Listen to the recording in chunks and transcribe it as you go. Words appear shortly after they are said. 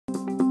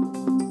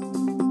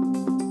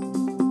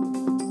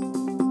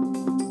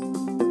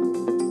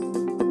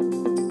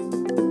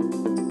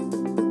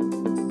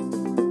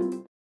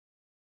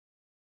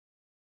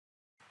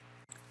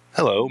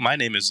Hello, my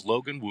name is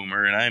Logan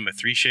Woomer and I am a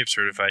 3Shape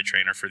certified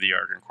trainer for the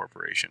Argen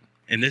Corporation.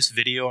 In this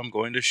video, I'm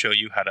going to show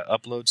you how to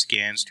upload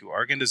scans to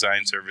Argen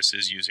Design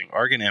Services using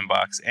Argen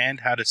Inbox and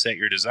how to set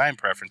your design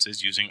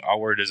preferences using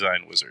our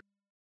design wizard.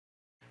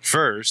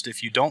 First,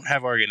 if you don't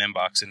have Argen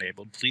Inbox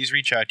enabled, please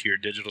reach out to your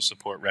digital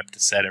support rep to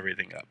set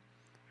everything up.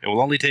 It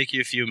will only take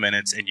you a few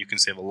minutes and you can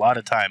save a lot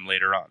of time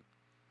later on.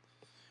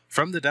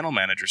 From the Dental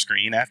Manager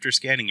screen, after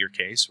scanning your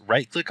case,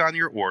 right-click on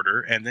your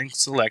order and then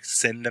select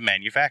Send to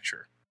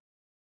Manufacturer.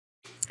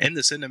 In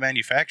the Send to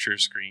Manufacturer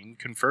screen,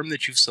 confirm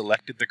that you've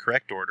selected the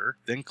correct order,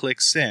 then click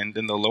Send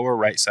in the lower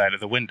right side of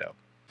the window.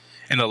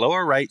 In the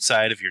lower right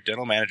side of your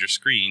Dental Manager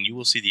screen, you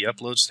will see the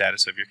upload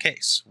status of your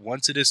case.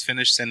 Once it is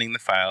finished sending the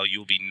file, you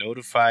will be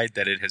notified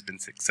that it has been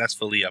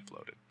successfully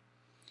uploaded.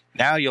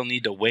 Now you'll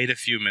need to wait a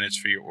few minutes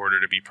for your order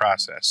to be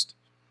processed.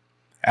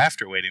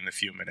 After waiting a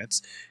few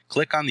minutes,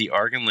 click on the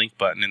Argen link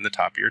button in the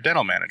top of your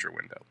Dental Manager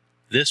window.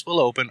 This will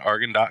open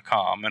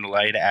Argen.com and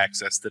allow you to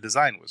access the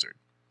design wizard.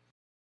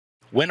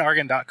 When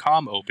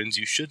Argen.com opens,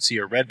 you should see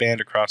a red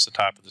band across the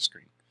top of the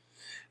screen.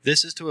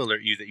 This is to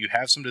alert you that you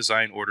have some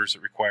design orders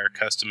that require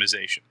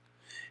customization.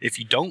 If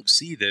you don't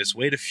see this,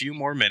 wait a few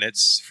more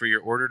minutes for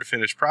your order to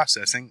finish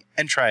processing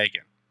and try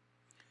again.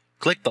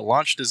 Click the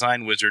Launch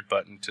Design Wizard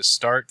button to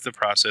start the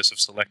process of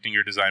selecting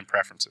your design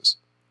preferences.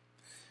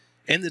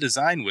 In the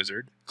Design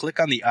Wizard, click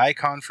on the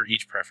icon for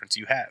each preference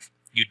you have.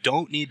 You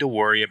don't need to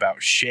worry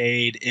about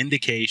shade,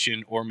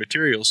 indication, or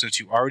material since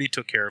you already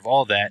took care of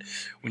all that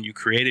when you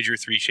created your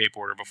 3Shape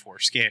order before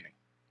scanning.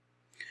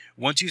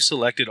 Once you've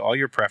selected all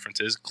your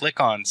preferences, click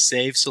on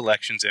Save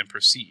Selections and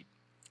Proceed.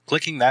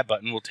 Clicking that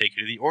button will take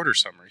you to the Order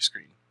Summary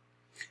screen.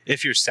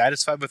 If you're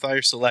satisfied with all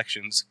your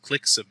selections,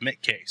 click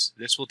Submit Case.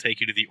 This will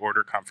take you to the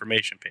Order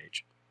Confirmation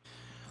page.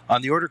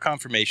 On the Order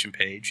Confirmation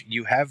page,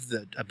 you have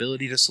the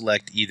ability to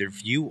select either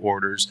View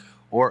Orders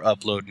or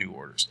Upload New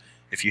Orders.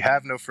 If you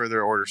have no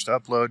further orders to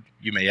upload,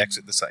 you may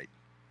exit the site.